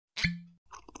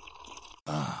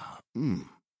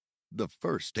The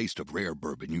first taste of rare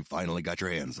bourbon you finally got your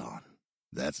hands on.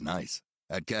 That's nice.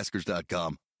 At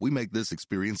Caskers.com, we make this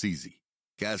experience easy.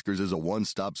 Caskers is a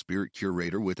one-stop spirit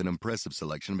curator with an impressive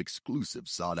selection of exclusive,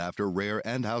 sought-after, rare,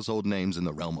 and household names in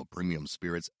the realm of premium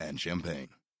spirits and champagne.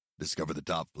 Discover the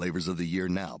top flavors of the year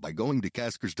now by going to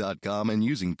Caskers.com and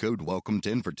using code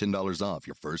WELCOME10 for $10 off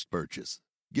your first purchase.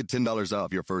 Get $10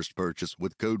 off your first purchase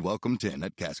with code WELCOME10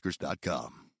 at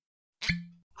Caskers.com.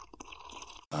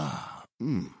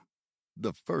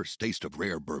 The first taste of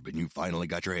rare bourbon you finally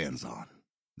got your hands on.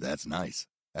 That's nice.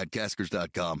 At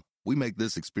Caskers.com, we make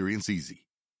this experience easy.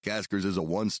 Caskers is a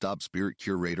one-stop spirit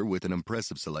curator with an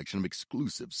impressive selection of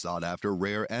exclusive, sought-after,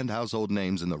 rare, and household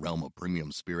names in the realm of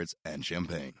premium spirits and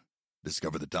champagne.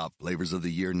 Discover the top flavors of the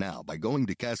year now by going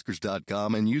to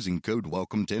Caskers.com and using code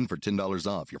WELCOME10 for $10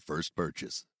 off your first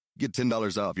purchase. Get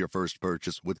 $10 off your first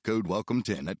purchase with code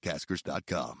WELCOME10 at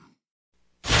Caskers.com.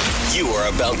 You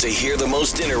are about to hear the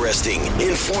most interesting,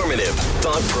 informative,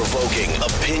 thought-provoking,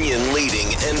 opinion-leading,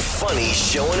 and funny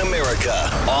show in America.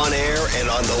 On air and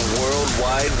on the World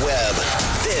Wide Web.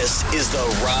 This is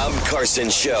the Rob Carson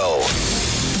Show.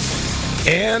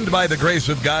 And by the grace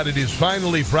of God, it is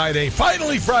finally Friday.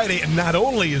 Finally Friday. And not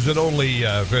only is it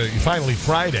finally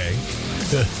Friday,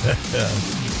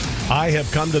 I have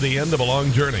come to the end of a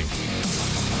long journey.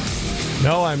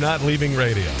 No, I'm not leaving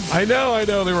radio. I know.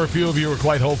 There were a few of you who were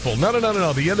quite hopeful. No.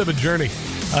 The end of a journey.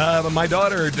 My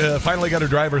daughter finally got her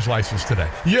driver's license today.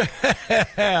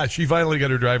 Yeah, she finally got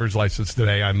her driver's license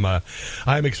today. I'm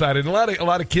excited. A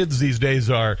lot of kids these days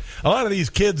are. A lot of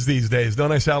these kids these days.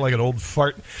 Don't I sound like an old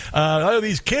fart? A lot of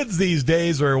these kids these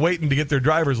days are waiting to get their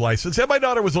driver's license. And my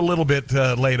daughter was a little bit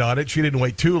late on it. She didn't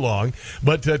wait too long.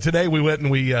 But today we went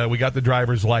and we got the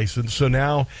driver's license. So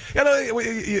now,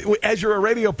 as you're a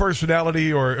radio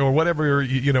personality or whatever,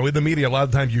 in the media, a lot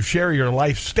of times you share your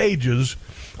life stages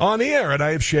on the air, and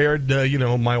I have shared,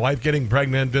 my wife getting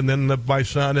pregnant, and then my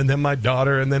son, and then my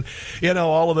daughter, and then,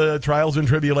 all of the trials and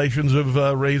tribulations of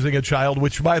raising a child,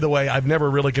 which, by the way, I've never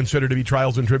really considered to be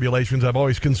trials and tribulations. I've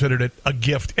always considered it a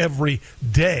gift every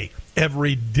day.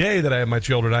 Every day that I have my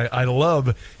children, I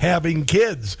love having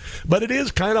kids. But it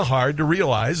is kind of hard to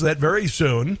realize that very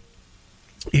soon,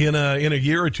 in a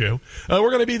year or two, we're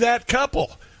going to be that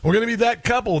couple. We're going to be that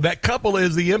couple. That couple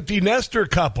is the empty nester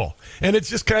couple. And it's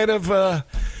just kind of, I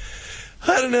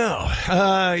don't know.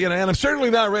 And I'm certainly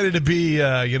not ready to be,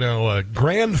 a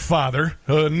grandfather.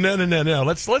 No.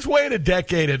 Let's wait a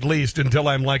decade at least until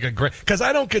I'm like because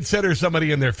I don't consider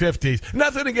somebody in their 50s.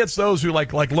 Nothing against those who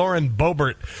like Lauren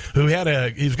Boebert, who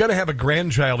he's going to have a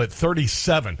grandchild at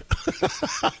 37.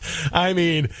 I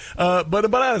mean,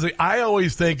 but honestly, I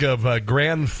always think of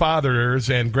grandfathers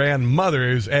and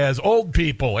grandmothers as old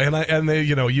people, and they,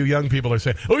 you young people are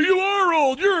saying, "Oh, you are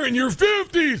old. You're in your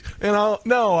 50s." And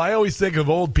I always think of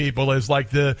old people as like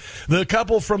the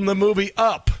couple from the movie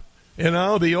Up,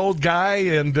 the old guy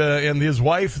and his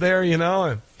wife there,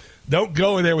 and don't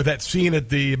go in there with that scene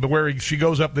where she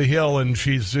goes up the hill and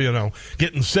she's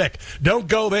getting sick. Don't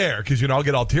go there because I'll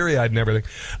get all teary-eyed and everything.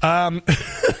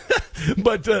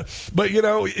 But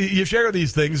you share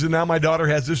these things, and now my daughter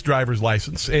has this driver's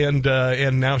license, and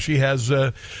now she has we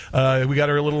got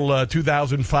her little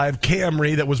 2005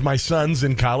 Camry that was my son's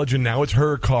in college, and now it's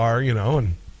her car,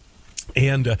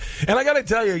 And I got to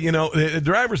tell you, the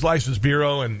Driver's License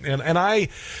Bureau and I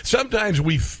sometimes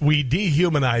we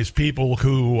dehumanize people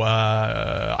who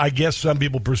I guess some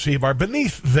people perceive are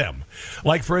beneath them.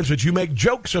 Like, for instance, you make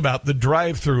jokes about the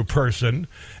drive-through person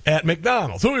at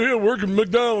McDonald's. Oh, yeah, working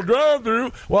McDonald's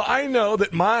drive-through. Well, I know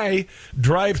that my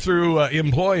drive-through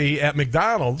employee at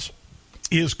McDonald's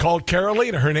is called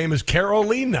Carolina. Her name is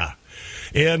Carolina.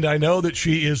 And I know that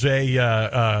she is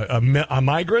a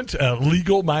migrant, a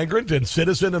legal migrant and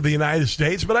citizen of the United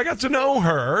States. But I got to know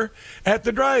her at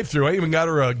the drive-thru. I even got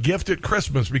her a gift at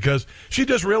Christmas because she's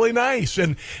just really nice.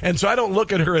 And so I don't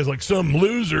look at her as like some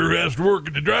loser who has to work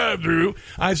at the drive-thru.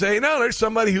 I say, no, there's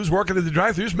somebody who's working at the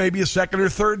drive-thru. It's maybe a second or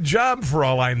third job for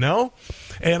all I know.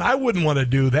 And I wouldn't want to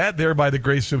do that. There, by the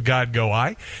grace of God, go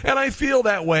I. And I feel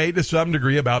that way to some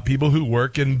degree about people who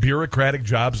work in bureaucratic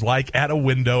jobs like at a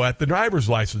window at the Driver's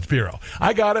License Bureau.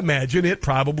 I got to imagine it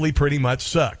probably pretty much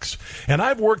sucks. And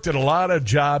I've worked at a lot of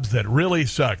jobs that really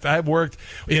sucked. I've worked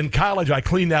in college. I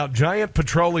cleaned out giant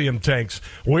petroleum tanks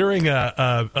wearing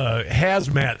a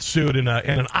hazmat suit and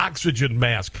an oxygen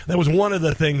mask. That was one of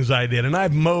the things I did. And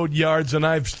I've mowed yards, and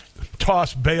I've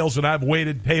tossed bales, and I've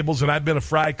waited tables, and I've been a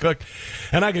fry cook,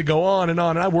 and I could go on. And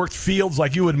I worked fields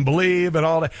like you wouldn't believe and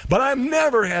all that. But I've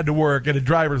never had to work at a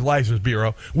Driver's License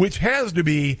Bureau, which has to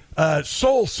be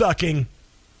soul-sucking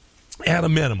At a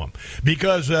minimum,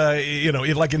 because,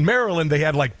 like in Maryland, they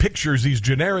had like pictures, these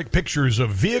generic pictures of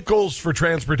vehicles for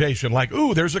transportation. Like,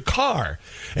 ooh, there's a car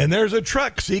and there's a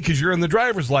truck. See, because you're in the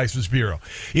driver's license bureau.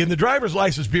 In the driver's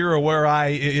license bureau where I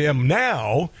am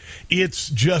now, it's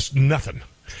just nothing.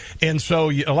 And so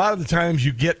a lot of the times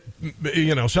you get,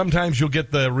 sometimes you'll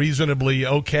get the reasonably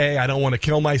okay, I don't want to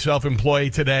kill myself employee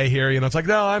today here. It's like,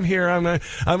 no, I'm here.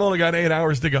 I've only got 8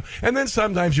 hours to go. And then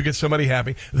sometimes you get somebody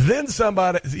happy. Then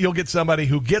you'll get somebody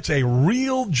who gets a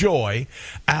real joy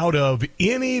out of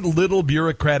any little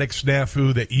bureaucratic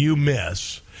snafu that you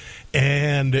miss.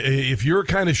 And if you're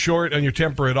kind of short on your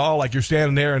temper at all, like you're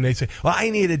standing there and they say, well, I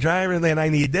need a driver, and then I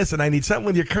need this, and I need something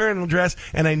with your current address,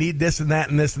 and I need this and that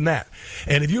and this and that.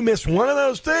 And if you miss one of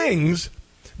those things,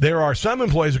 there are some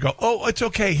employees who go, oh, it's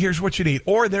okay, here's what you need.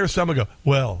 Or there's some who go,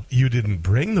 well, you didn't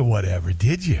bring the whatever,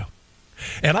 did you?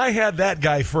 And I had that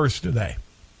guy first today.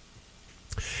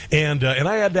 And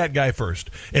I had that guy first.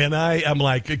 And I'm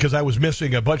like, because I was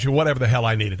missing a bunch of whatever the hell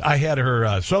I needed. I had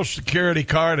her Social Security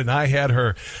card, and I had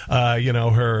her,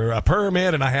 her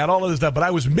permit, and I had all of this stuff. But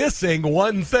I was missing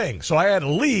one thing. So I had to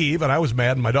leave, and I was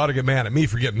mad, and my daughter got mad at me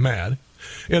for getting mad.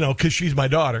 Because she's my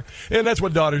daughter. And that's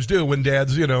what daughters do when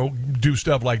dads, do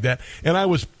stuff like that. And I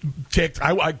was ticked.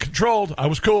 I controlled. I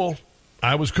was cool.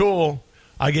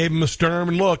 I gave him a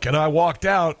stern look, and I walked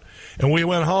out, and we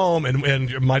went home,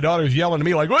 and my daughter's yelling at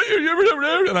me like,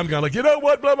 and I'm going like, you know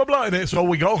what, blah, blah, blah. And so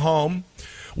we go home.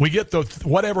 We get the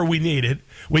whatever we needed.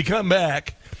 We come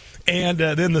back, and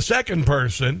then the second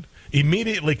person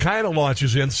immediately kind of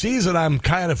launches in, sees that I'm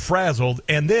kind of frazzled,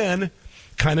 and then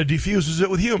kind of diffuses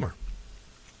it with humor.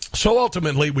 So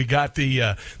ultimately, we got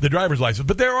the driver's license.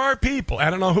 But there are people, I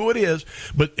don't know who it is,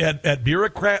 but at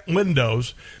bureaucrat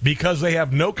windows, because they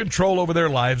have no control over their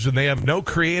lives and they have no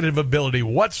creative ability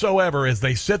whatsoever, as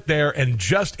they sit there and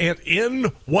just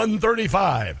in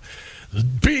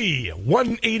 135, B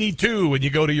 182, and you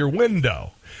go to your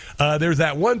window. There's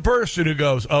that one person who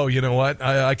goes, oh, you know what?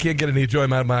 I can't get any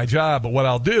enjoyment out of my job, but what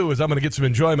I'll do is I'm going to get some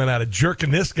enjoyment out of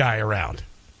jerking this guy around.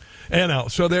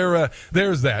 So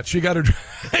there's that. She got her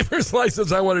driver's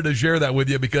license. I wanted to share that with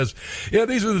you because,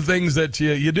 these are the things that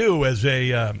you do as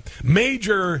a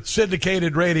major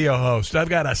syndicated radio host. I've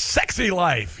got a sexy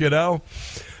life,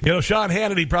 Sean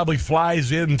Hannity probably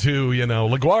flies into,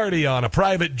 LaGuardia on a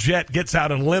private jet, gets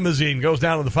out in a limousine, goes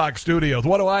down to the Fox studios.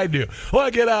 What do? Well, I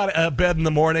get out of bed in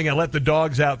the morning. I let the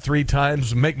dogs out 3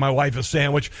 times, make my wife a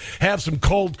sandwich, have some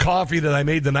cold coffee that I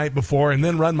made the night before, and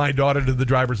then run my daughter to the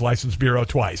driver's license bureau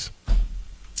twice.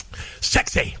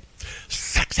 Sexy.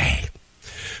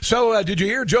 So, did you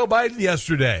hear Joe Biden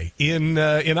yesterday in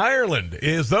Ireland?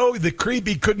 As though the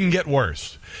creepy couldn't get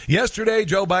worse. Yesterday,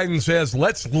 Joe Biden says,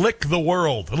 let's lick the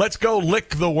world. Let's go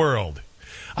lick the world.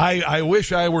 I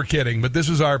wish I were kidding, but this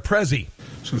is our Prezi.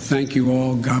 So thank you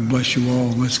all. God bless you all.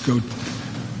 Let's go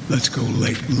lick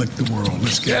the world.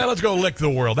 Let's go lick the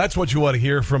world. That's what you want to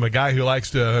hear from a guy who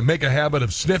likes to make a habit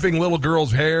of sniffing little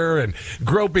girls' hair and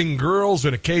groping girls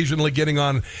and occasionally getting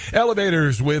on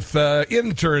elevators with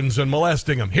interns and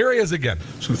molesting them. Here he is again.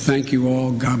 So thank you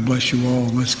all. God bless you all.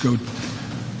 Let's go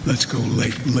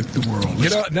lick the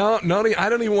world. No, I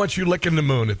don't even want you licking the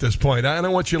moon at this point. I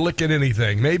don't want you licking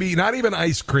anything. Maybe not even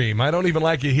ice cream. I don't even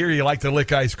like you here. You like to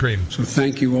lick ice cream. So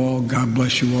thank you all. God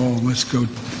bless you all. Let's go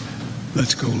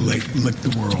lick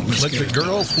the world.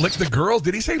 Lick the girls?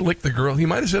 Did he say lick the girls? He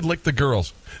might have said lick the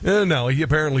girls. No, he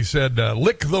apparently said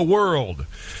lick the world.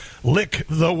 Lick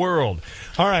the world.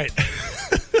 All right.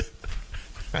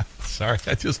 Sorry,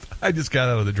 I just got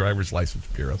out of the driver's license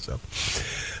bureau, so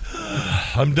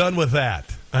I'm done with that.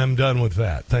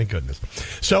 Thank goodness.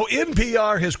 So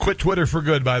NPR has quit Twitter for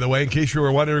good, by the way, in case you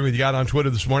were wondering when you got on Twitter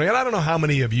this morning. And I don't know how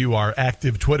many of you are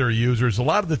active Twitter users. A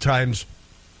lot of the times,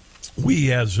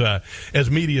 we as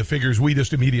media figures, we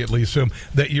just immediately assume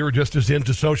that you're just as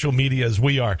into social media as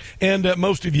we are, and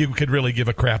most of you could really give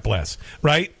a crap less,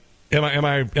 right? Am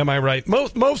I right?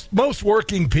 Most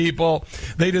working people,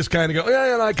 they just kind of go,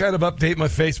 yeah, and I kind of update my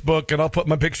Facebook, and I'll put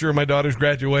my picture of my daughter's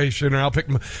graduation, or I'll pick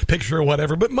my picture or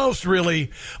whatever. But most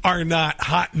really are not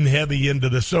hot and heavy into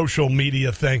the social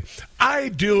media thing. I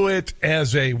do it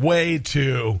as a way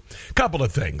to couple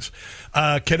of things: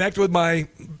 connect with my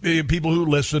people who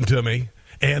listen to me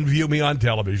and view me on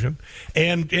television,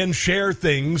 and share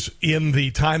things in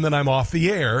the time that I'm off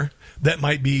the air that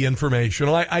might be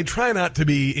informational. I try not to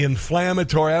be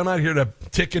inflammatory. I'm not here to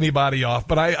tick anybody off,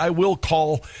 but I will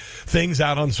call things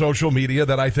out on social media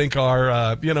that I think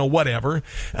are, whatever.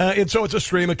 And so it's a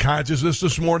stream of consciousness.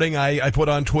 This morning I put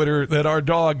on Twitter that our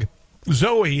dog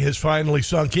Zoe has finally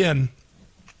sunk in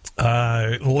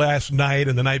last night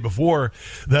and the night before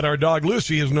that our dog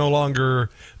Lucy is no longer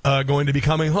going to be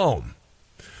coming home.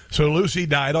 So Lucy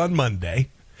died on Monday.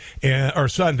 Or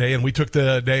Sunday, and we took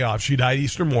the day off. She died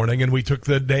Easter morning, and we took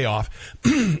the day off.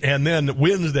 And then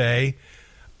Wednesday,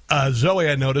 Zoe,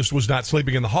 I noticed, was not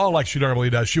sleeping in the hall like she normally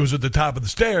does. She was at the top of the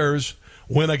stairs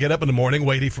when I get up in the morning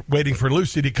waiting for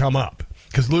Lucy to come up,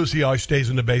 because Lucy always stays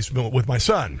in the basement with my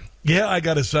son. Yeah, I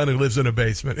got a son who lives in a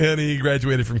basement, and he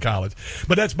graduated from college.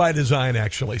 But that's by design,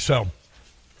 actually. So...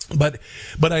 But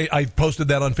I posted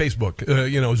that on Facebook.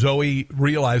 Zoe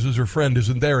realizes her friend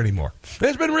isn't there anymore.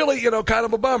 It's been really, kind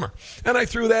of a bummer. And I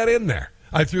threw that in there.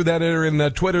 I threw that in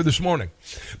Twitter this morning.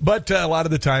 But a lot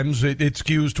of the times it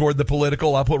skews toward the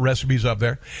political. I'll put recipes up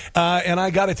there. And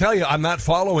I got to tell you, I'm not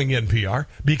following NPR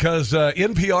because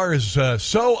NPR is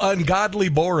so ungodly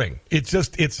boring.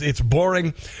 It's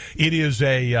boring. It is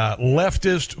a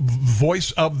leftist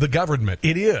voice of the government.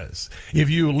 It is. If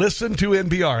you listen to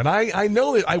NPR, and I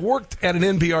know that I worked at an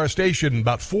NPR station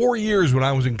about 4 years when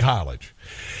I was in college.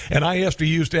 And I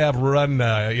used to have run,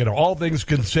 All Things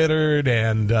Considered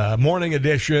and Morning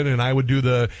Edition, and I would do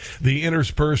the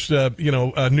interspersed,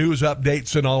 news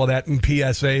updates and all of that, and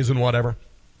PSAs and whatever.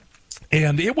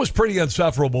 And it was pretty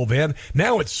insufferable then.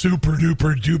 Now it's super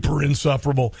duper duper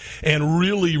insufferable and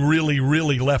really, really,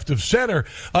 really left of center.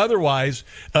 Otherwise,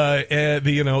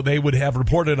 they would have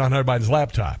reported on Hunter Biden's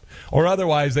laptop, or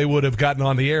otherwise they would have gotten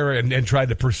on the air and tried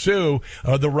to pursue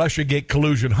the Russiagate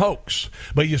collusion hoax.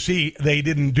 But you see, they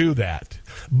didn't do that.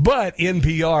 But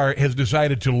NPR has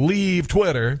decided to leave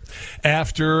Twitter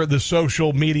after the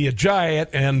social media giant,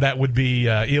 and that would be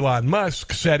Elon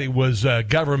Musk, said it was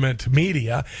government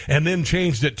media, and then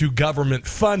changed it to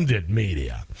government-funded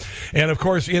media. And, of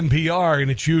course, NPR,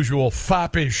 in its usual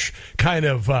foppish kind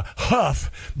of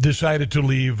huff, decided to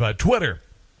leave Twitter.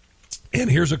 And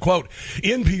here's a quote.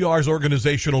 NPR's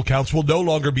organizational accounts will no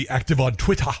longer be active on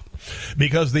Twitter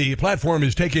because the platform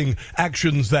is taking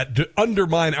actions that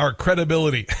undermine our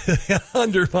credibility.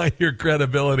 Undermine your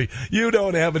credibility. You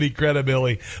don't have any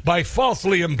credibility by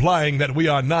falsely implying that we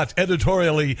are not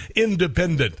editorially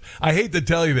independent. I hate to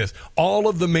tell you this. All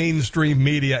of the mainstream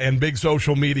media and big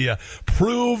social media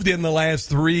proved in the last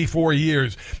 3-4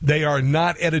 years they are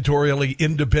not editorially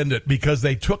independent because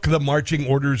they took the marching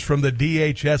orders from the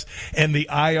DHS and the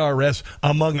IRS,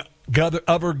 among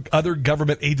other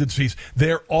government agencies.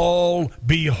 They're all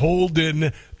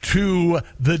beholden to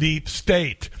the deep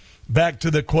state. Back to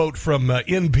the quote from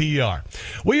NPR.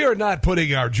 We are not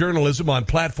putting our journalism on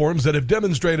platforms that have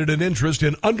demonstrated an interest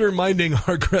in undermining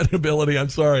our credibility. I'm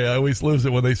sorry, I always lose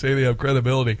it when they say they have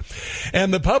credibility.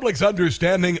 And the public's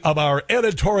understanding of our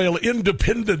editorial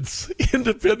independence.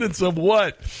 Independence of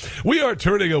what? We are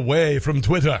turning away from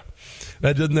Twitter.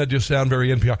 Doesn't that just sound very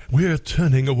NPR? We're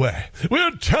turning away.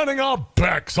 We're turning our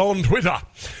backs on Twitter,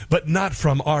 but not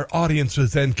from our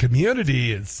audiences and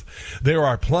communities. There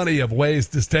are plenty of ways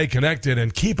to stay connected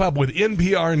and keep up with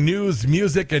NPR news,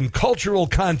 music, and cultural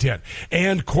content,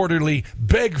 and quarterly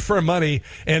beg for money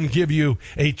and give you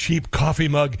a cheap coffee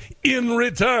mug in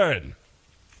return.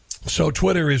 So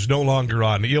Twitter is no longer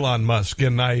on Elon Musk,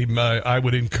 and I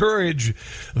would encourage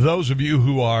those of you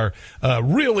who are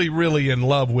really, really in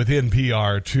love with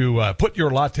NPR to put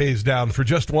your lattes down for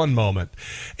just one moment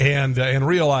and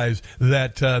realize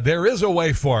that there is a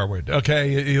way forward.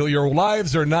 Okay, your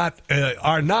lives are not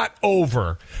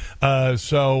over.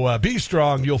 So be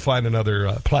strong. You'll find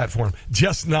another platform,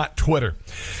 just not Twitter.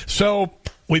 So.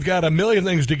 We've got a million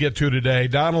things to get to today.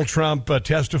 Donald Trump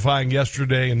testifying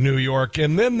yesterday in New York.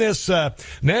 And then this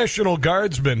National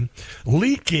Guardsman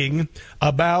leaking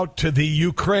about the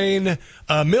Ukraine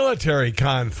military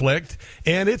conflict.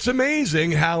 And it's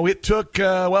amazing how it took,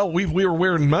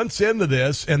 we're months into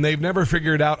this, and they've never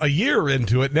figured out, a year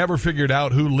into it, never figured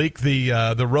out who leaked the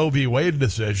Roe v. Wade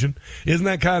decision. Isn't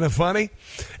that kind of funny?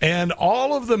 And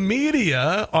all of the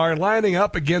media are lining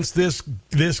up against this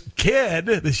kid,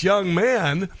 this young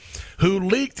man, who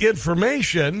leaked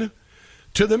information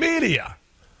to the media.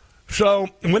 So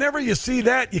whenever you see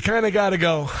that, you kind of got to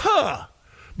go,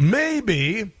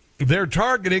 maybe they're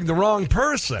targeting the wrong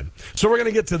person. So we're going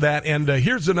to get to that, and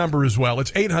here's the number as well.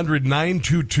 It's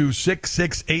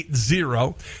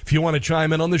 800-922-6680. If you want to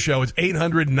chime in on the show, it's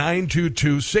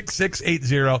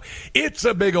 800-922-6680. It's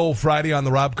a big old Friday on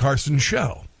the Rob Carson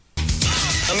Show.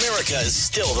 America is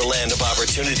still the land of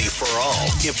opportunity for all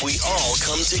if we all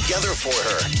come together for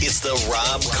her. It's the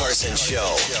Rob Carson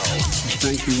Show.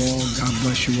 Thank you all. God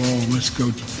bless you all. Let's go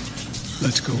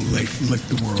lick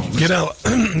the world.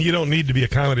 You don't need to be a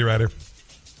comedy writer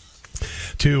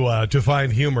to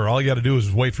find humor. All you got to do is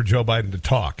wait for Joe Biden to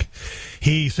talk.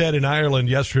 He said in Ireland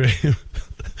yesterday,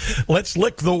 Let's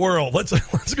lick the world.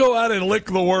 Let's go out and lick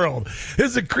the world. This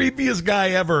is the creepiest guy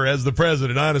ever as the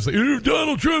president, honestly.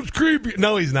 Donald Trump's creepy.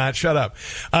 No, he's not. Shut up.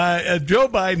 Joe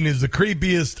Biden is the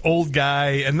creepiest old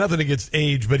guy, and nothing against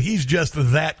age, but he's just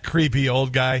that creepy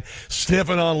old guy,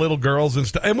 sniffing on little girls and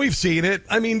stuff. And we've seen it.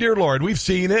 I mean, dear Lord, we've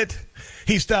seen it.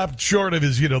 He stopped short of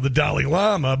his, the Dalai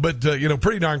Lama, but,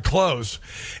 pretty darn close.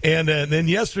 And then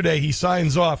yesterday he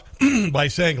signs off by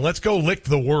saying, let's go lick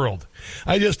the world.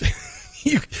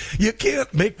 You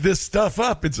can't make this stuff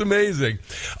up. It's amazing.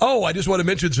 Oh, I just want to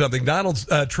mention something. Donald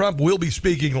Trump will be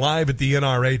speaking live at the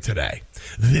NRA today.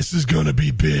 This is going to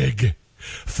be big.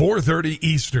 4:30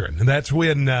 Eastern. And that's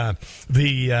when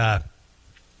the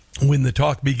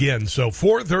talk begins. So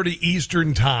 4:30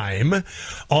 Eastern time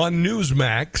on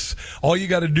Newsmax. All you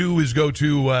got to do is go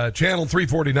to channel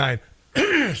 349.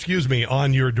 Excuse me,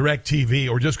 on your DirecTV,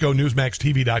 or just go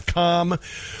newsmaxtv.com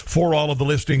for all of the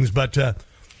listings. But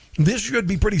this should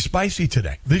be pretty spicy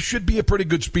today. This should be a pretty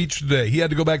good speech today. He had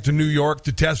to go back to New York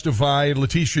to testify.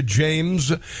 Letitia James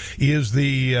is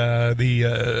the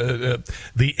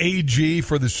AG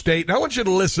for the state. Now, I want you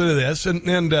to listen to this,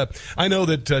 and I know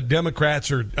that Democrats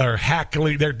are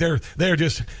hackling. They're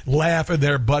just laughing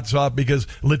their butts off because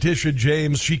Letitia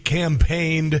James, she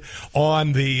campaigned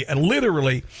on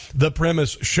literally the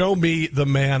premise, show me the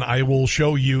man, I will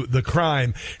show you the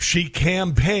crime. She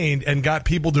campaigned and got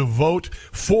people to vote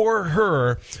for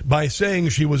her by saying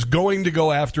she was going to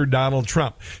go after Donald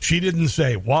Trump. She didn't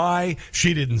say why.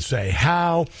 She didn't say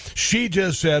how. She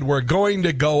just said, we're going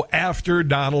to go after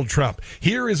Donald Trump.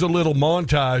 Here is a little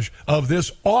montage of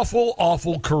this awful,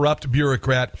 awful, corrupt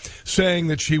bureaucrat saying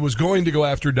that she was going to go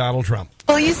after Donald Trump.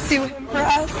 Will you sue him for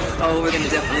us? Oh, we're going to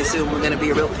definitely sue him. We're going to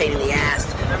be a real pain in the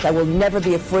ass. I will never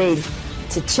be afraid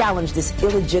to challenge this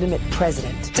illegitimate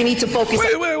president. We need to focus.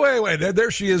 Wait.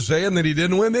 There she is saying that he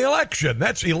didn't win the election.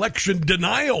 That's election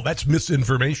denial. That's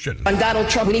misinformation. On Donald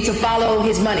Trump, we need to follow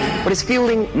his money. What is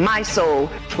fueling my soul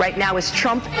right now is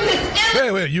Trump.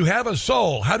 Wait. You have a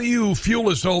soul. How do you fuel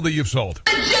a soul that you've sold?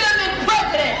 Legitimate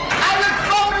president. I look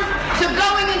forward to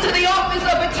going into the office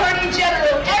of Attorney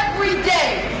General every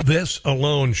day. This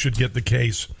alone should get the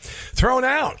case thrown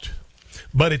out.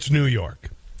 But it's New York.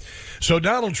 So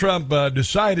Donald Trump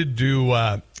decided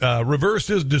to reverse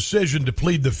his decision to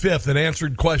plead the fifth and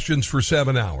answered questions for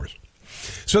 7 hours.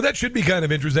 So that should be kind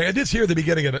of interesting. I did hear the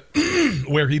beginning of it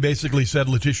where he basically said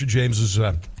Letitia James is,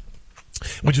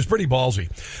 which is pretty ballsy,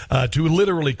 to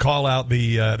literally call out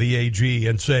the AG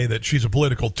and say that she's a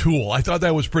political tool. I thought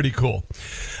that was pretty cool.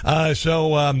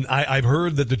 So I've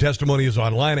heard that the testimony is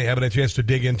online. I haven't had a chance to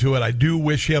dig into it. I do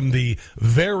wish him the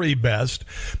very best,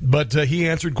 but he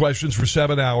answered questions for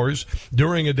 7 hours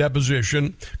during a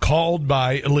deposition called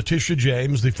by Letitia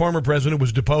James. The former president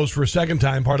was deposed for a second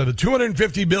time, part of a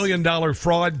 $250 billion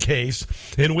fraud case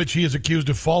in which he is accused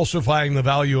of falsifying the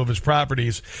value of his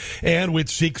properties and which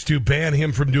seeks to ban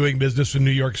him from doing business in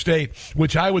New York State,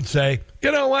 which I would say,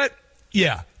 you know what?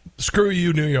 Yeah, screw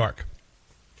you, New York.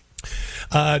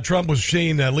 Trump was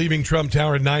seen leaving Trump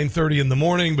Tower at 9:30 in the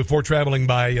morning before traveling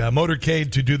by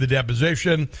motorcade to do the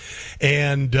deposition,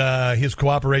 and his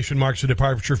cooperation marks a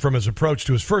departure from his approach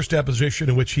to his first deposition,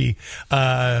 in which he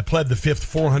pled the fifth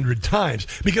 400 times,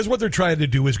 because what they're trying to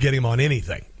do is get him on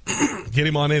anything. Get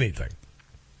him on anything.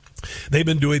 They've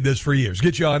been doing this for years.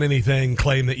 Get you on anything,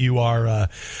 claim that you are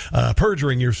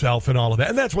perjuring yourself and all of that.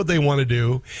 And that's what they want to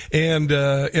do. And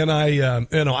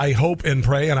I hope and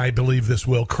pray, and I believe this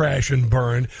will crash and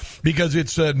burn, because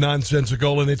it's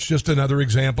nonsensical, and it's just another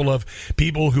example of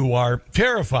people who are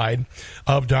terrified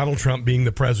of Donald Trump being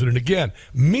the president again.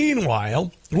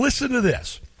 Meanwhile, listen to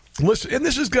this. Listen, and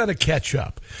this is going to catch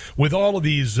up with all of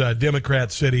these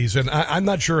Democrat cities, and I'm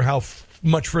not sure how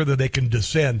much further they can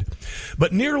descend,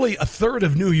 but nearly a third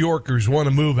of New Yorkers want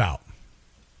to move out.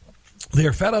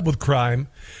 They're fed up with crime,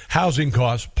 housing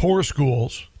costs, poor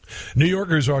schools. New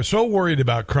Yorkers are so worried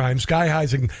about crime,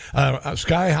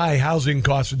 sky-high housing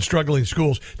costs, and struggling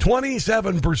schools.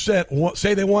 27%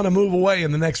 say they want to move away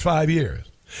in the next 5 years.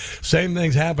 Same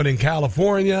things happen in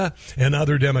California and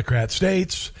other Democrat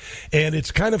states, and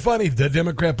it's kind of funny. The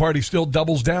Democrat Party still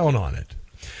doubles down on it.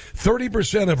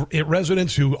 30% of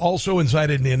residents who also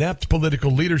incited inept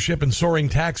political leadership and soaring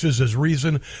taxes as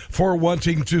reason for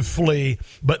wanting to flee.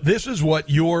 But this is what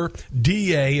your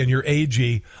DA and your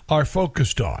AG are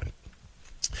focused on.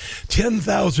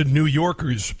 10,000 New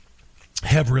Yorkers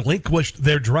have relinquished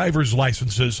their driver's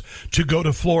licenses to go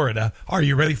to Florida. Are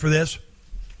you ready for this?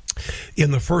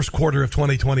 In the first quarter of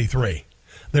 2023.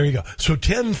 There you go. So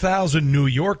 10,000 New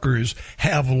Yorkers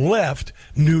have left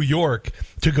New York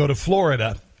to go to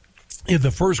Florida in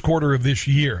the first quarter of this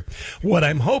year. What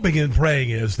I'm hoping and praying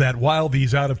is that while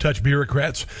these out-of-touch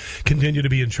bureaucrats continue to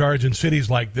be in charge in cities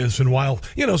like this, and while,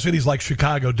 cities like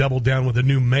Chicago double down with a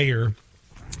new mayor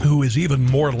who is even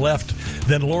more left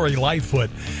than Lori Lightfoot,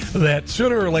 that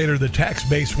sooner or later the tax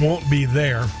base won't be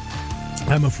there.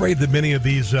 I'm afraid that many of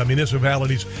these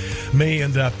municipalities may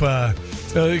end up,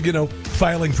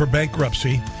 filing for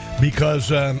bankruptcy, because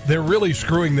they're really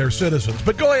screwing their citizens.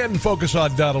 But go ahead and focus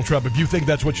on Donald Trump if you think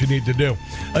that's what you need to do.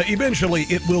 Eventually,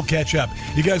 it will catch up.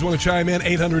 You guys want to chime in?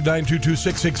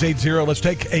 800-922-6680. Let's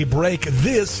take a break.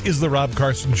 This is the Rob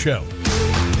Carson Show.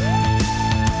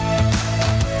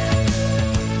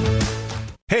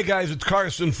 Hey guys, it's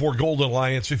Carson for Gold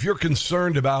Alliance. If you're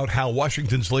concerned about how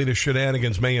Washington's latest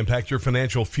shenanigans may impact your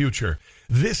financial future,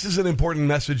 this is an important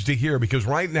message to hear, because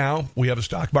right now we have a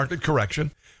stock market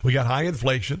correction. We got high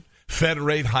inflation, Fed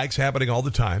rate hikes happening all the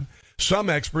time. Some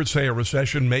experts say a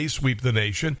recession may sweep the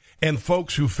nation, and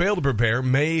folks who fail to prepare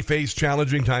may face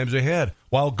challenging times ahead,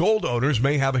 while gold owners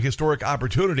may have a historic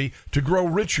opportunity to grow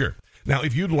richer. Now,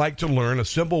 if you'd like to learn a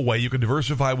simple way you can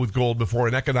diversify with gold before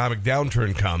an economic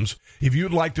downturn comes, if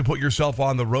you'd like to put yourself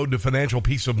on the road to financial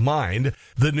peace of mind,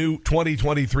 the new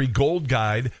 2023 Gold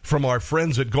Guide from our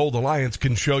friends at Gold Alliance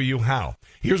can show you how.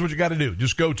 Here's what you got to do.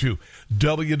 Just go to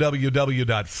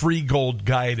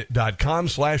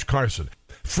www.freegoldguide.com/Carson.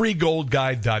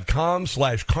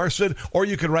 freegoldguide.com/Carson, or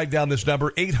you can write down this number,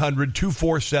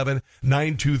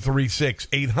 800-247-9236,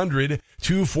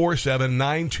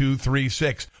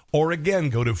 800-247-9236, or again,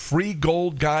 go to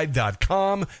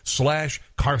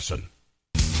freegoldguide.com/Carson.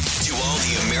 To all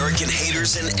the American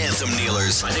haters and anthem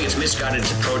kneelers, I think it's misguided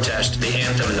to protest the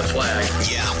anthem and the flag.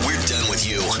 Yeah, we're done with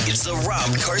you. It's the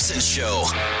Rob Carson Show.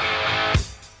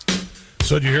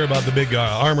 So did you hear about the big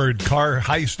armored car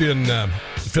heist in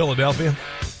Philadelphia?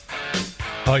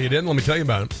 Oh, you didn't? Let me tell you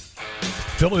about it.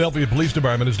 Philadelphia Police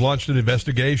Department has launched an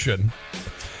investigation.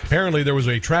 Apparently, there was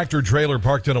a tractor trailer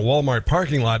parked in a Walmart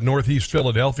parking lot in northeast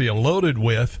Philadelphia loaded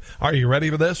with, are you ready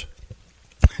for this?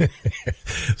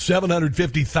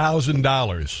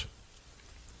 $750,000.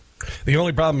 The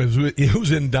only problem is it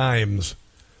was in dimes.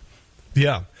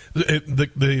 Yeah.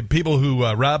 The people who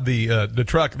robbed the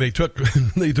truck, they took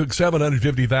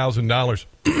 $750,000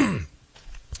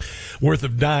 worth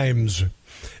of dimes.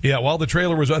 Yeah, while the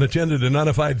trailer was unattended, an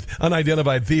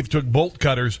unidentified thief took bolt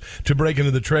cutters to break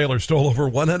into the trailer, stole over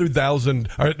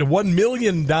 1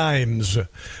 million dimes,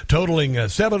 totaling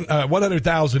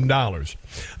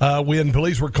 $100,000. When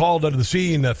police were called onto the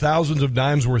scene, thousands of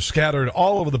dimes were scattered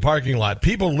all over the parking lot.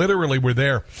 People literally were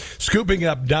there scooping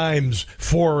up dimes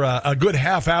for a good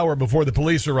half hour before the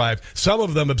police arrived, some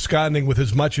of them absconding with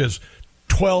as much as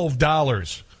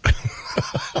 $12.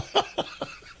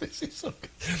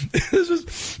 This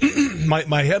is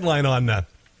my headline on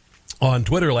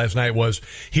Twitter last night was,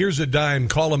 "Here's a dime,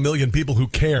 call a million people who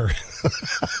care."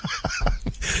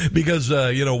 Because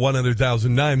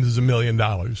 100,000 dimes is $1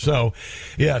 million. So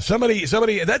yeah, somebody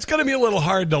that's going to be a little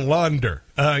hard to launder.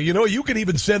 You could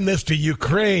even send this to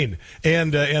Ukraine,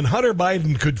 and Hunter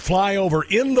Biden could fly over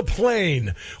in the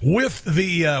plane with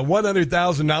the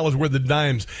 $100,000 worth of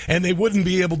dimes, and they wouldn't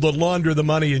be able to launder the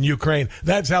money in Ukraine.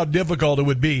 That's how difficult it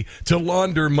would be to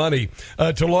launder money,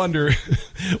 to launder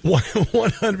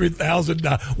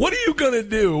 $100,000. What are you going to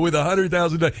do with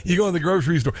 $100,000? You go in the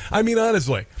grocery store. I mean,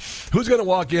 honestly, who's going to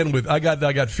walk in with, I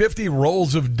got 50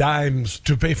 rolls of dimes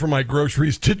to pay for my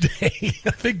groceries today?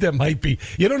 I think that might be.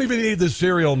 You don't even need the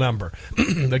serial number.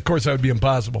 Of course, that would be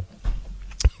impossible.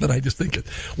 But I just think,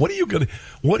 what are you going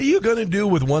to do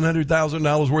with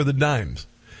 $100,000 worth of dimes?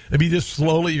 Maybe just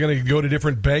slowly you're going to go to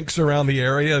different banks around the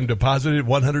area and deposit it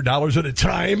 $100 at a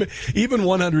time. Even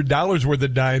 $100 worth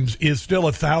of dimes is still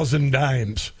 1,000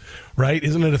 dimes, right?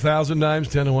 Isn't it 1,000 dimes?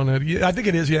 10 to 100? Yeah, I think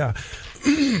it is. Yeah.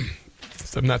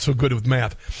 I'm not so good with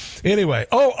math. Anyway.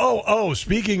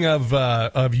 Speaking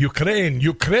of Ukraine.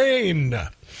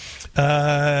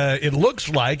 It looks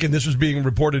like, and this is being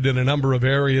reported in a number of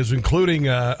areas, including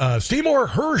Seymour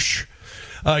Hersh,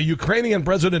 Ukrainian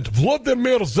President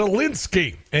Volodymyr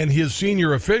Zelensky and his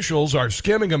senior officials are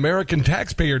skimming American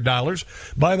taxpayer dollars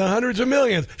by the hundreds of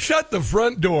millions. Shut the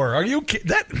front door. Are you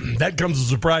kidding? That comes as a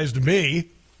surprise to me,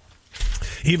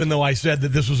 even though I said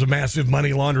that this was a massive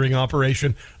money laundering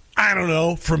operation, I don't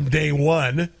know, from day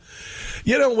one.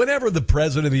 Whenever the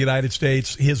president of the United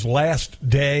States, his last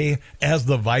day as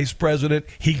the vice president,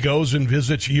 he goes and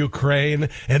visits Ukraine,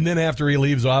 and then after he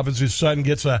leaves office, his son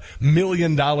gets $1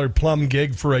 million plum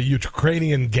gig for a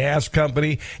Ukrainian gas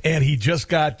company, and he just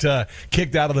got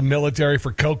kicked out of the military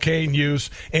for cocaine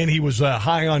use, and he was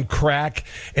high on crack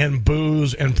and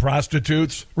booze and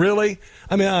prostitutes. Really?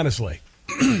 I mean, honestly.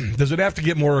 Does it have to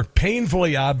get more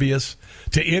painfully obvious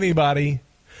to anybody?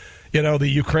 The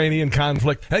Ukrainian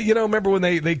conflict. Remember when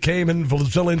they came and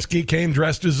Zelensky came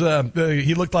dressed as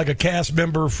he looked like a cast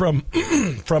member from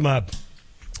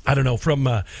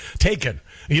Taken.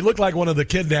 He looked like one of the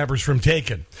kidnappers from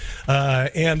Taken,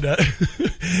 and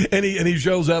he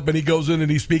shows up and he goes in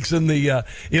and he speaks in the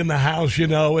house,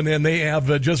 and then they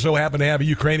have just so happen to have a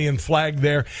Ukrainian flag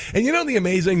there. And the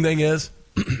amazing thing is,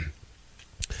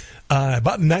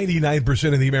 about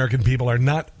 99% of the American people are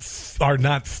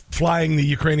not flying the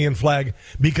Ukrainian flag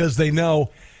because they know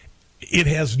it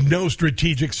has no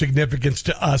strategic significance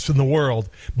to us in the world.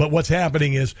 But what's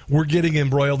happening is we're getting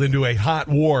embroiled into a hot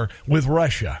war with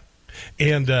Russia.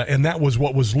 And that was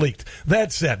what was leaked.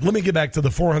 That said, let me get back to the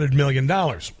 $400 million.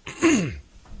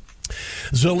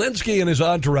 Zelensky and his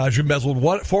entourage embezzled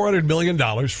 $400 million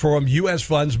from U.S.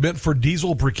 funds meant for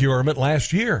diesel procurement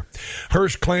last year.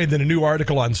 Hirsch claimed in a new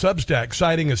article on Substack,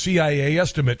 citing a CIA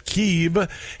estimate, Kyiv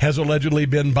has allegedly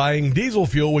been buying diesel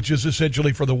fuel, which is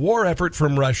essentially for the war effort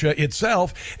from Russia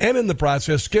itself, and in the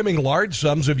process skimming large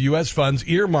sums of U.S. funds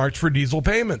earmarked for diesel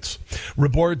payments.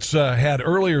 Reports had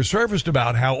earlier surfaced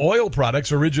about how oil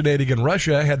products originating in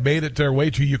Russia had made it their way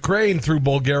to Ukraine through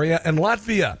Bulgaria and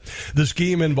Latvia. The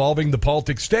scheme involving the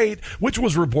Baltic state, which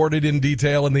was reported in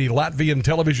detail in the Latvian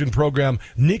television program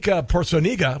Nika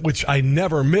Personiga, which I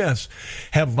never miss,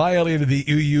 have violated the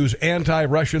EU's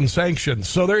anti-Russian sanctions.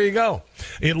 So there you go.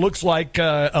 It looks like,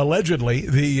 allegedly,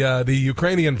 the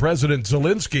Ukrainian President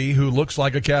Zelensky, who looks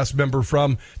like a cast member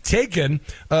from Taken,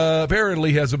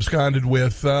 apparently has absconded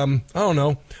with, about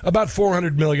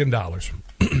 $400 million.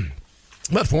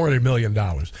 About $400 million.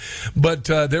 But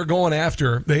they are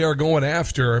going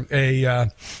after a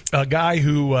guy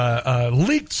who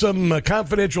leaked some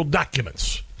confidential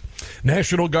documents.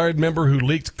 National Guard member who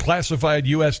leaked classified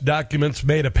U.S. documents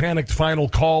made a panicked final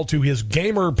call to his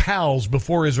gamer pals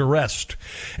before his arrest.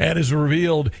 And as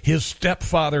revealed, his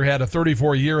stepfather had a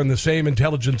 34-year in the same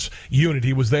intelligence unit.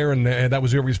 He was there, and that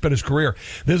was where he spent his career.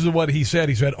 This is what he said.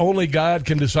 He said, only God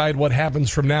can decide what happens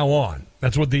from now on.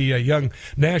 That's what the young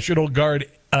National Guard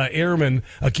airman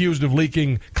accused of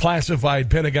leaking classified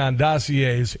Pentagon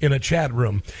dossiers in a chat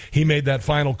room. He made that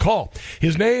final call.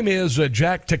 His name is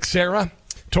Jack Teixeira.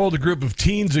 Told a group of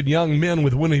teens and young men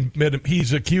with whom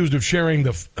he's accused of sharing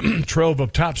the trove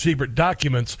of top-secret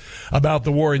documents about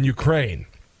the war in Ukraine.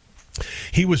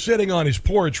 He was sitting on his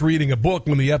porch reading a book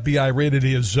when the FBI raided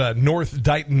his North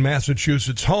Dighton,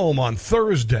 Massachusetts home on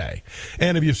Thursday.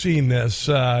 And if you've seen this,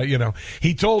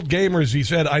 he told gamers, he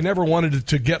said, I never wanted it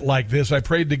to get like this. I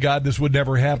prayed to God this would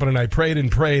never happen, and I prayed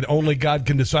and prayed. Only God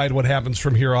can decide what happens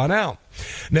from here on out.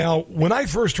 Now, when I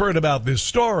first heard about this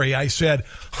story, I said,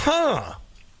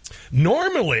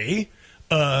 normally,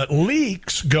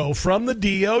 leaks go from the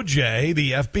DOJ,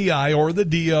 the FBI, or the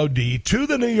DOD to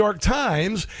the New York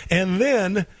Times, and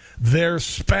then they're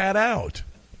spat out.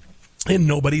 And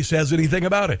nobody says anything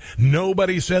about it.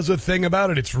 Nobody says a thing about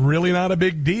it. It's really not a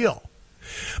big deal.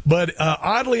 But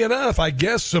oddly enough, I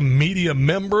guess some media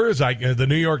members, the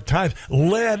New York Times,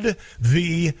 led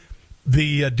the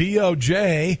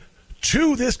DOJ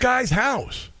to this guy's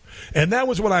house. And that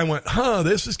was when I went,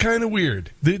 this is kind of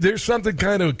weird. There's something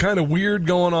kind of weird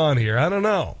going on here. I don't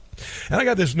know. And I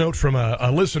got this note from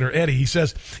a listener, Eddie. He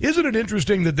says, isn't it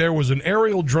interesting that there was an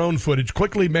aerial drone footage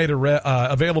quickly made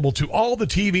available to all the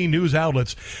TV news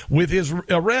outlets with his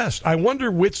arrest? I wonder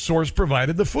which source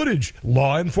provided the footage.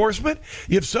 Law enforcement?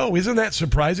 If so, isn't that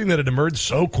surprising that it emerged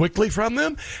so quickly from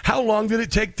them? How long did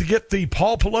it take to get the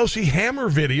Paul Pelosi hammer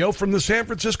video from the San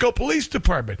Francisco Police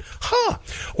Department?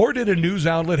 Or did a news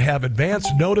outlet have advance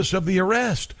notice of the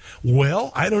arrest?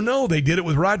 Well, I don't know. They did it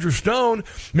with Roger Stone.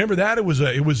 Remember that? It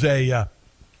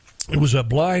was a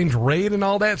blind raid and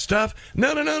all that stuff.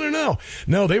 No.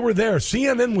 No, they were there.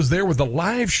 CNN was there with a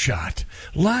live shot.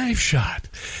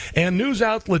 And news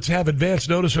outlets have advance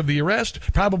notice of the arrest,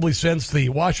 probably since the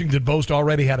Washington Post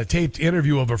already had a taped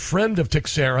interview of a friend of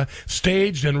Teixeira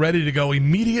staged and ready to go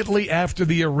immediately after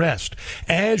the arrest.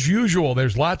 As usual,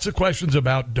 there's lots of questions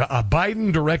about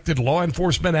Biden-directed law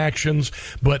enforcement actions,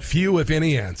 but few, if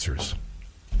any, answers.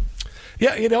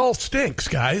 Yeah, it all stinks,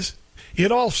 guys. It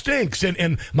all stinks.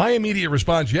 And my immediate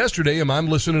response yesterday, I'm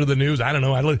listening to the news. I don't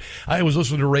know. I was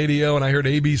listening to radio and I heard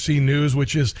ABC News,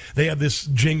 which is, they have this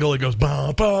jingle. It goes,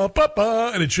 ba, ba, ba,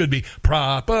 ba, and it should be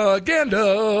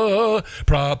propaganda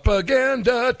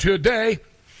today,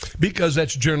 because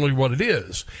that's generally what it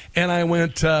is. And I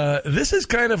went, this is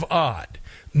kind of odd.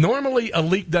 Normally, a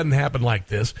leak doesn't happen like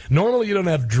this. Normally, you don't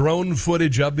have drone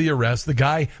footage of the arrest. The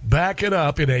guy backing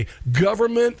up in a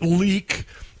government leak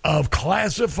of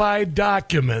classified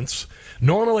documents.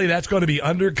 Normally, that's going to be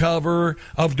under cover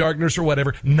of darkness or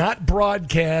whatever, not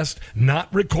broadcast,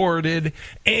 not recorded,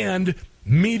 and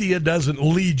media doesn't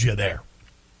lead you there.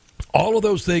 All of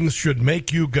those things should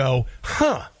make you go,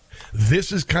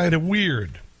 this is kind of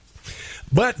weird.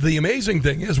 But the amazing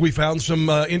thing is we found some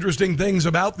interesting things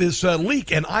about this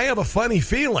leak, and I have a funny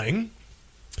feeling.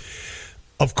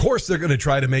 Of course, they're going to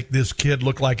try to make this kid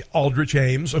look like Aldrich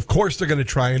Ames. Of course, they're going to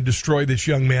try and destroy this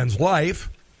young man's life.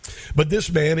 But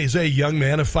this man is a young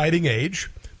man of fighting age,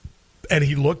 and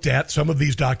he looked at some of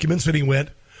these documents and he went,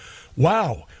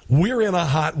 wow, we're in a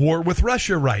hot war with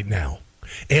Russia right now,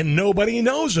 and nobody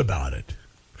knows about it.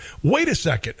 Wait a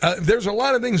second. There's a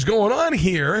lot of things going on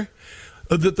here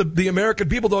that the American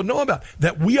people don't know about,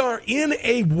 that we are in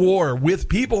a war with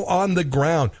people on the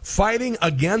ground fighting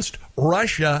against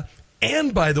Russia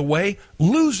and, by the way,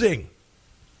 losing.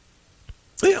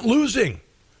 Yeah, losing.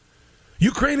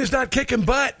 Ukraine is not kicking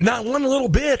butt, not one little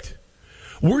bit.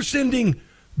 We're sending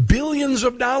billions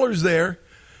of dollars there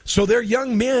so their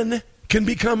young men can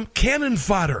become cannon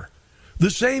fodder. The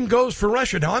same goes for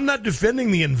Russia. Now, I'm not defending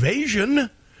the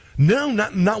invasion. No,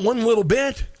 not one little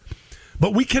bit.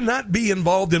 But we cannot be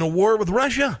involved in a war with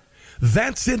Russia.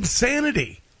 That's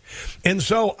insanity. And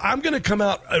so I'm going to come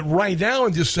out right now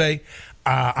and just say,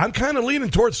 I'm kind of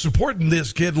leaning towards supporting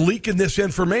this kid leaking this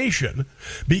information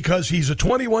because he's a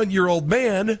 21-year-old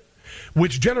man,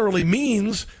 which generally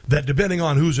means that depending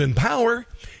on who's in power,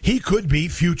 he could be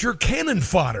future cannon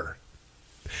fodder.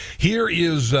 Here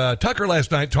is Tucker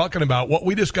last night talking about what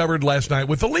we discovered last night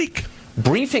with the leak.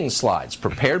 Briefing slides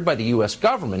prepared by the U.S.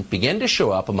 government began to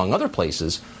show up, among other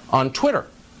places, on Twitter.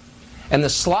 And the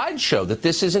slides show that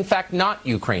this is, in fact, not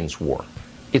Ukraine's war.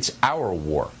 It's our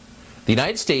war. The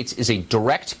United States is a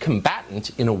direct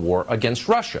combatant in a war against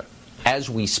Russia. As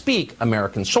we speak,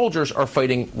 American soldiers are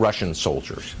fighting Russian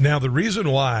soldiers. Now, the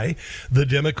reason why the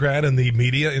Democrat and the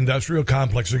media industrial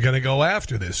complex are going to go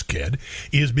after this kid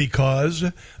is because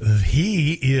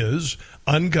he is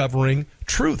uncovering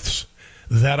truths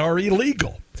that are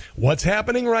illegal. What's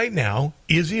happening right now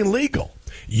is illegal.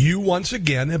 You, once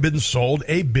again, have been sold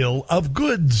a bill of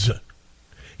goods.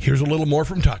 Here's a little more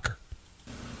from Tucker.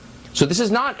 So this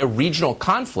is not a regional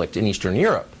conflict in Eastern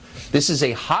Europe. This is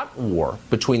a hot war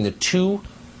between the two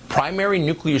primary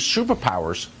nuclear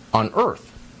superpowers on Earth.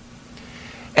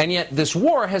 And yet this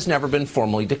war has never been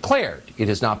formally declared. It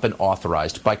has not been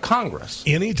authorized by Congress.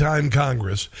 Anytime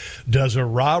Congress does a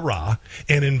rah-rah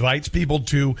and invites people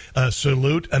to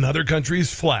salute another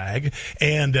country's flag,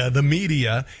 and the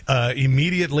media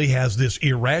immediately has this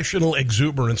irrational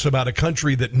exuberance about a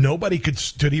country that nobody could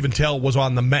even tell was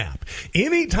on the map.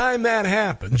 Anytime that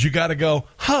happens, you got to go,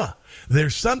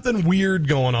 there's something weird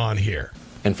going on here.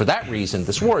 And for that reason,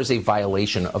 this war is a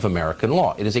violation of American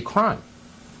law. It is a crime.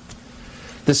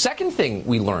 The second thing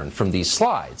we learned from these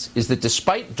slides is that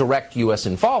despite direct U.S.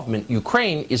 involvement,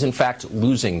 Ukraine is in fact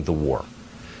losing the war.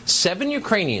 7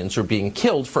 Ukrainians are being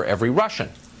killed for every Russian.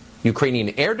 Ukrainian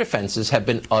air defenses have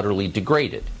been utterly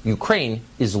degraded. Ukraine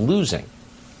is losing.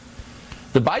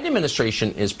 The Biden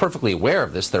administration is perfectly aware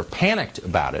of this. They're panicked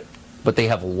about it, but they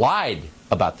have lied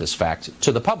about this fact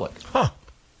to the public.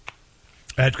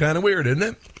 That's kind of weird, isn't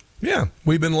it? Yeah,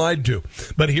 we've been lied to.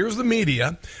 But here's the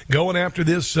media going after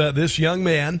this young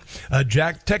man,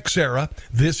 Jack Teixeira.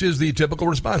 This is the typical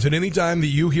response. And anytime that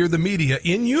you hear the media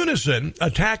in unison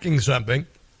attacking something,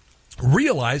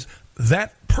 realize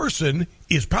that person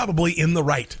is probably in the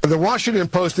right. The Washington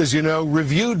Post, as you know,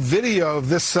 reviewed video of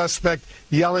this suspect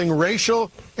yelling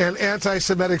racial and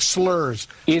anti-Semitic slurs.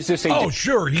 Is this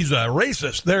sure, he's a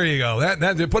racist. There you go.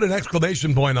 That put an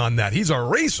exclamation point on that. He's a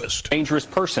racist. Dangerous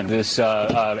person. This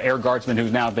air guardsman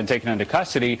who's now been taken into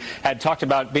custody had talked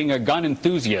about being a gun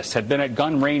enthusiast, had been at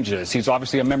gun ranges. He's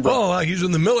obviously a member of... he's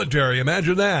in the military.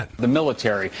 Imagine that. The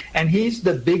military. And he's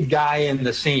the big guy in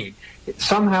the scene.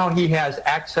 Somehow he has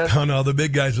access the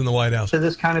big guy's in the White House to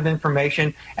this kind of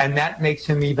information, and that makes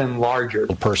him even larger.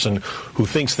 A person who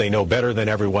thinks they know better than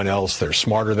everyone else, they're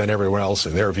smarter than everyone else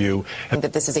in their view. And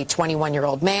that this is a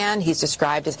 21-year-old man. He's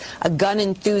described as a gun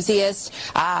enthusiast.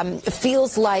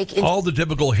 Feels like... all the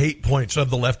typical hate points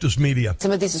of the leftist media.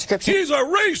 Some of these descriptions... He's a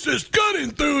racist, gun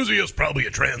enthusiast, probably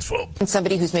a transphobe. And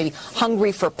somebody who's maybe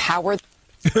hungry for power.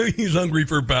 He's hungry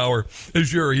for power.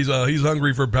 Sure, he's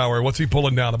hungry for power. What's he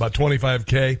pulling down? About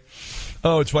 25K?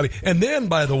 Oh, it's funny. And then,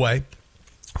 by the way,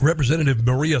 Representative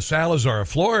Maria Salazar of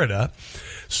Florida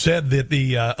said that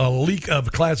the a leak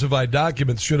of classified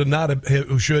documents should not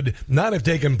have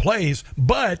taken place,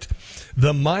 but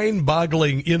the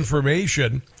mind-boggling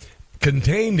information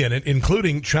contained in it,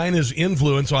 including China's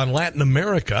influence on Latin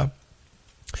America,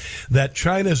 that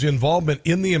China's involvement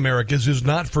in the Americas is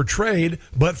not for trade,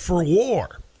 but for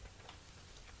war.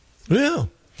 Yeah.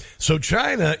 So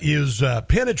China is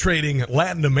penetrating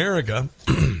Latin America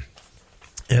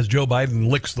as Joe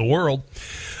Biden licks the world.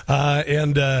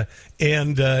 And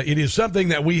it is something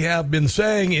that we have been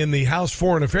saying in the House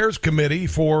Foreign Affairs Committee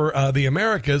for the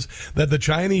Americas, that the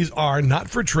Chinese are not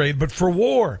for trade, but for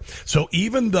war. So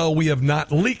even though we have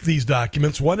not leaked these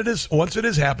documents, once it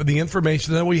has happened, the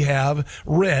information that we have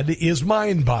read is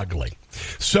mind-boggling.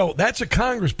 So that's a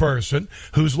congressperson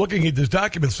who's looking at this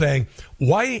document saying,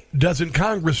 why doesn't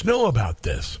Congress know about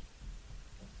this?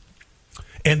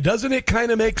 And doesn't it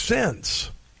kind of make sense?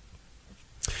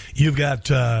 You've got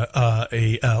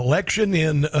a election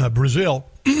in Brazil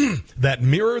that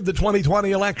mirrored the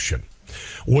 2020 election,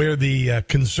 where the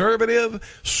conservative,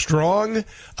 strong,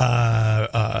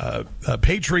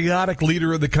 patriotic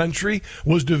leader of the country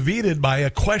was defeated by a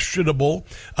questionable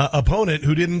opponent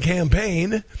who didn't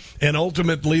campaign. And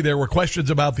ultimately, there were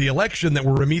questions about the election that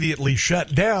were immediately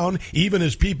shut down, even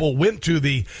as people went to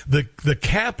the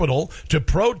Capitol to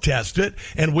protest it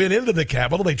and went into the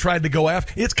Capitol. They tried to go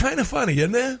after. It's kind of funny,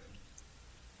 isn't it?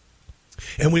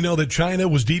 And we know that China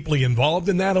was deeply involved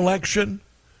in that election.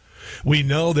 We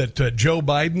know that Joe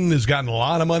Biden has gotten a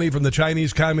lot of money from the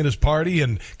Chinese Communist Party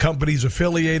and companies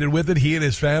affiliated with it, he and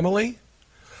his family.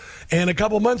 And a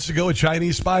couple months ago, a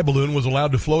Chinese spy balloon was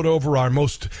allowed to float over our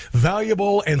most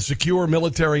valuable and secure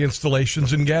military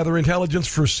installations and gather intelligence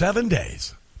for 7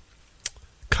 days.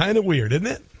 Kind of weird, isn't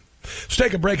it? Let's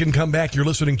take a break and come back. You're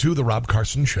listening to The Rob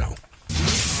Carson Show.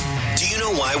 Do you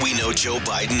know why we know Joe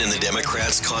Biden and the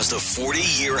Democrats caused a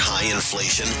 40-year high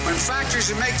inflation? When factories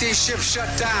that make these chips shut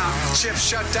down.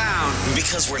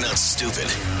 Because we're not stupid.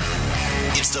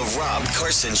 It's the Rob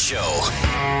Carson Show.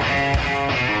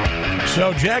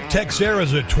 So Jack Texera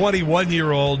is a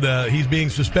 21-year-old. He's being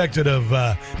suspected of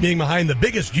being behind the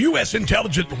biggest U.S.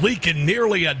 intelligence leak in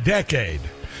nearly a decade.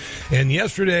 And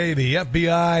yesterday, the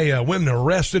FBI went and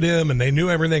arrested him, and they knew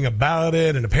everything about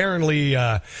it. And apparently,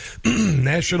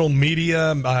 national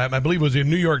media, I believe it was the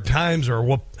New York Times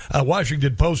or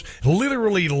Washington Post,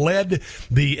 literally led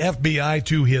the FBI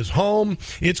to his home.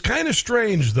 It's kind of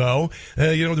strange, though.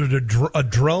 There's a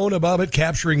drone above it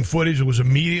capturing footage that was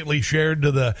immediately shared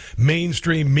to the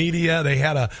mainstream media. They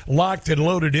had a locked and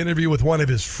loaded interview with one of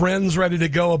his friends ready to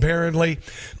go, apparently.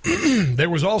 There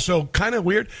was also kind of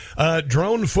weird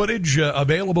drone footage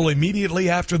available immediately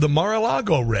after the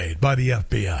Mar-a-Lago raid by the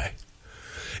FBI.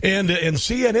 And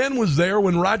CNN was there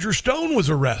when Roger Stone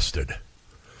was arrested.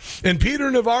 And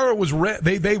Peter Navarro was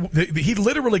he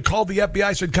literally called the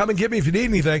FBI, said, come and get me if you need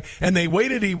anything. And they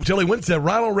waited until he went to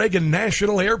Ronald Reagan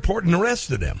National Airport and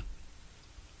arrested him.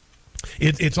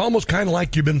 It's almost kind of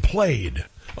like you've been played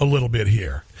a little bit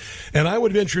here. And I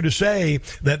would venture to say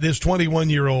that this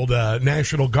 21-year-old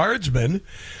National Guardsman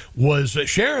was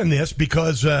sharing this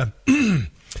because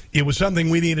it was something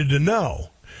we needed to know.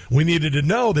 We needed to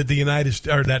know that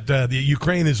the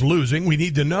Ukraine is losing. We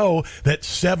need to know that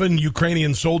 7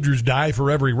 Ukrainian soldiers die for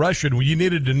every Russian. You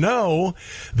needed to know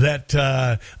that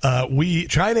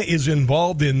China is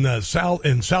involved in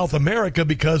South America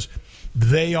because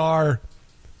they are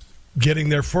getting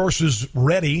their forces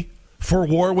ready for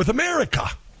war with America.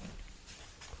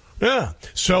 Yeah.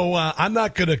 So I'm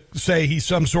not going to say he's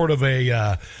some sort of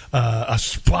a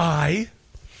spy.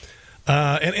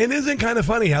 And isn't it kind of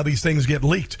funny how these things get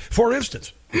leaked? For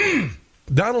instance,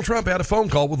 Donald Trump had a phone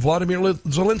call with Vladimir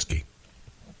Zelensky.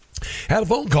 Had a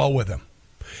phone call with him.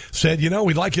 Said,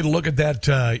 we'd like you to look at that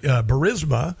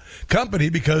Burisma company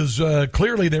because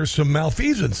clearly there's some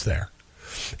malfeasance there.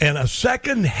 And a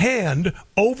second-hand,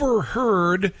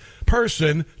 overheard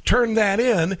person turned that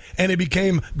in, and it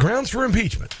became grounds for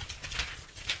impeachment.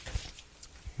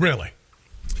 Really.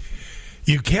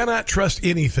 You cannot trust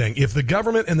anything. If the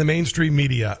government and the mainstream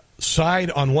media side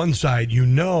on one side, you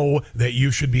know that you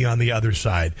should be on the other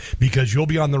side because you'll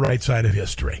be on the right side of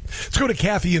history. Let's go to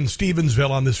Kathy in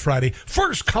Stevensville on this Friday.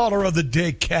 First caller of the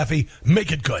day, Kathy.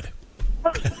 Make it good.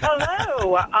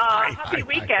 Hello. Happy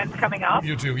weekend coming up.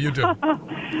 You too.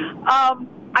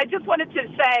 I just wanted to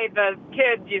say the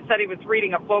kid, you said he was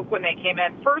reading a book when they came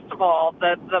in. First of all,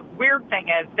 the weird thing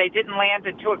is they didn't land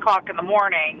at 2 o'clock in the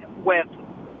morning with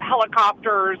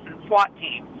helicopters and SWAT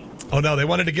teams. Oh, no, they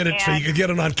wanted to get it so you could get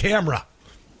it on camera.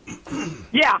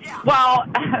 Yeah, well,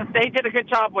 they did a good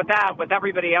job with that. With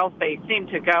everybody else, they seemed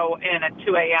to go in at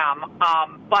 2 a.m.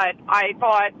 But I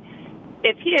thought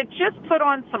if he had just put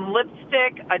on some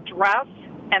lipstick, a dress,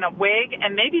 and a wig,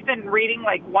 and maybe been reading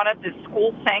like one of the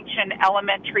school-sanctioned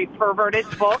elementary perverted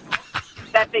books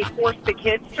that they forced the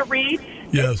kids to read,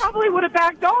 yes, they probably would have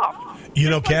backed off. You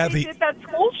know, Just like Kathy. they did that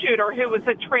school shooter who was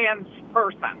a trans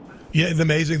person. Yeah, it's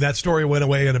amazing. That story went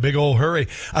away in a big old hurry.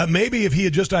 Maybe if he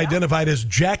had just identified as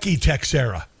Jackie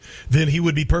Texera, then he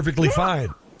would be perfectly fine.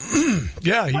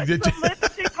 Yeah, he did. Put the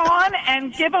lipstick on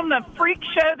and give them the freak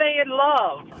show they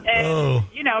love. And,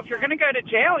 you know, if you're going to go to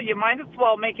jail, you might as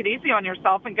well make it easy on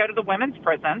yourself and go to the women's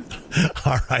prison.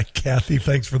 All right, Kathy,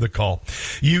 thanks for the call.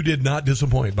 You did not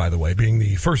disappoint, by the way, being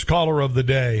the first caller of the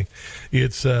day.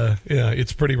 It's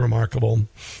pretty remarkable.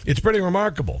 It's pretty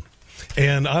remarkable.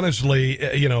 And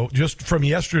honestly, you know, just from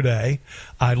yesterday,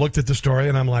 I looked at the story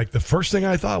and I'm like, the first thing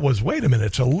I thought was, wait a minute,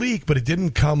 it's a leak, but it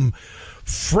didn't come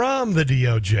from the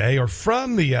DOJ or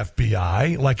from the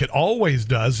FBI like it always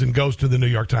does and goes to the New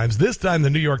York Times. This time, the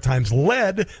New York Times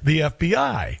led the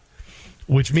FBI,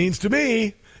 which means to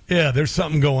me, yeah, there's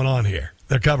something going on here.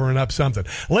 They're covering up something.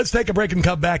 Let's take a break and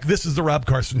come back. This is the Rob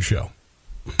Carson Show.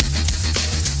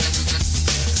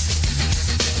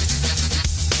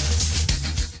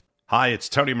 Hi, it's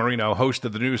Tony Marino, host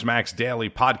of the Newsmax Daily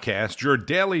Podcast, your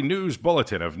daily news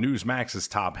bulletin of Newsmax's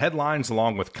top headlines,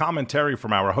 along with commentary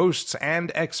from our hosts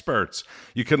and experts.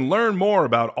 You can learn more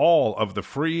about all of the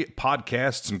free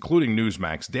podcasts, including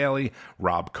Newsmax Daily,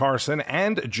 Rob Carson,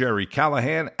 and Jerry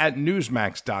Callahan at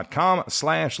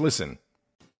newsmax.com/listen.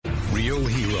 Real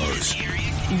heroes.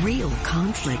 Real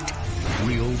conflict.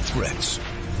 Real threats.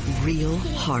 Real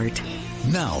heart.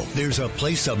 Now, there's a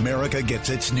place America gets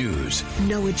its news.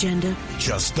 No agenda.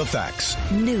 Just the facts.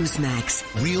 Newsmax.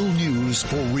 Real news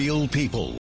for real people.